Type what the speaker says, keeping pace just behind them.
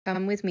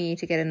Come with me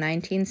to get a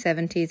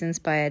 1970s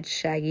inspired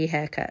shaggy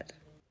haircut,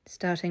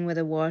 starting with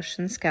a wash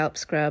and scalp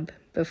scrub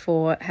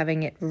before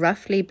having it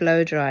roughly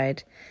blow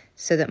dried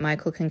so that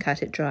Michael can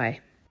cut it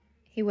dry.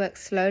 He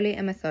works slowly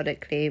and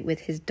methodically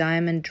with his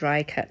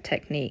diamonddrycut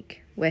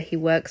technique, where he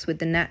works with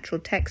the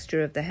natural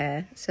texture of the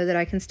hair so that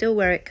I can still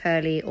wear it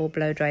curly or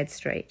blow dried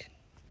straight.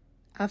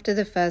 After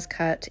the first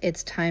cut,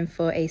 it's time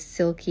for a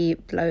silky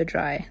blow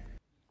dry.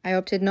 I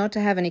opted not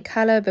to have any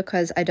color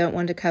because I don't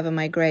want to cover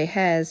my gray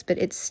hairs, but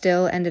it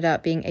still ended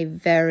up being a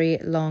very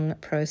long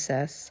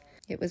process.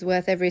 It was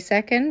worth every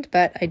second,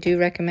 but I do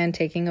recommend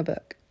taking a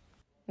book.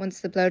 Once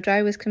the blow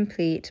dry was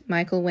complete,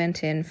 Michael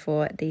went in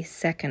for the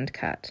second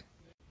cut.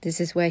 This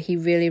is where he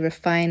really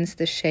refines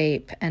the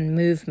shape and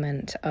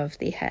movement of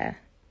the hair.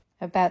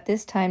 About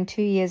this time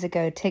 2 years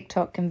ago,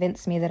 TikTok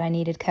convinced me that I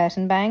needed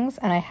curtain bangs,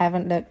 and I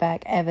haven't looked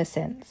back ever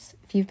since.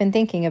 If you've been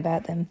thinking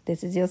about them,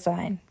 this is your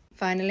sign.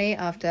 Finally,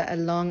 after a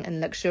long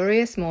and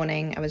luxurious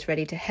morning, I was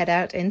ready to head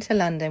out into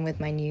London with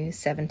my new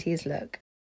 70s look.